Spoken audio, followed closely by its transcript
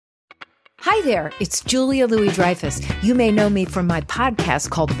Hi there, it's Julia Louis-Dreyfus. You may know me from my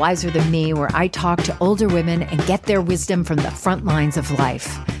podcast called Wiser Than Me, where I talk to older women and get their wisdom from the front lines of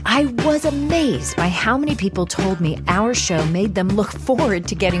life. I was amazed by how many people told me our show made them look forward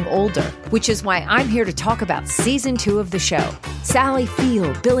to getting older, which is why I'm here to talk about Season 2 of the show. Sally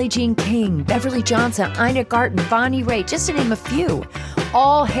Field, Billie Jean King, Beverly Johnson, Ina Garten, Bonnie Raitt, just to name a few.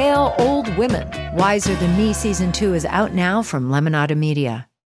 All hail old women. Wiser Than Me Season 2 is out now from Lemonada Media.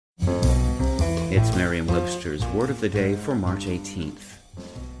 It's Merriam-Webster's Word of the Day for March 18th.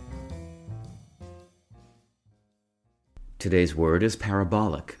 Today's word is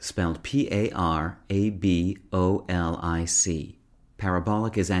parabolic, spelled P-A-R-A-B-O-L-I-C.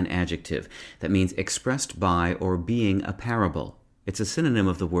 Parabolic is an adjective that means expressed by or being a parable. It's a synonym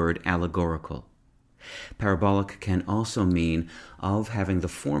of the word allegorical. Parabolic can also mean of having the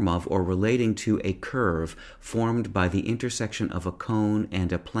form of or relating to a curve formed by the intersection of a cone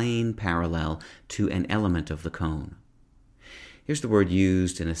and a plane parallel to an element of the cone. Here's the word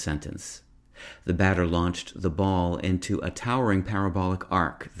used in a sentence. The batter launched the ball into a towering parabolic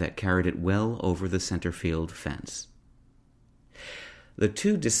arc that carried it well over the center field fence. The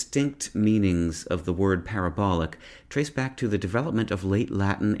two distinct meanings of the word parabolic trace back to the development of Late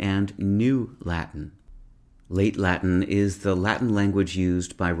Latin and New Latin. Late Latin is the Latin language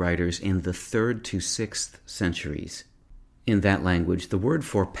used by writers in the 3rd to 6th centuries. In that language, the word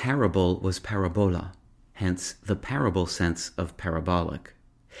for parable was parabola, hence the parable sense of parabolic.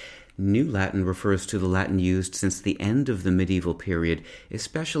 New Latin refers to the Latin used since the end of the medieval period,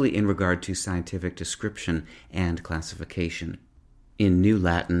 especially in regard to scientific description and classification. In New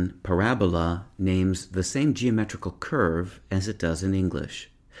Latin, parabola names the same geometrical curve as it does in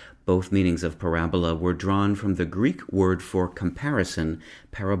English. Both meanings of parabola were drawn from the Greek word for comparison,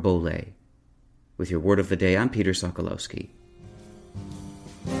 parabolē. With your Word of the Day, I'm Peter Sokolowski.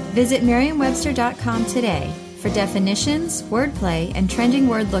 Visit Merriam-Webster.com today for definitions, wordplay, and trending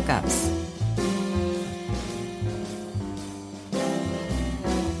word lookups.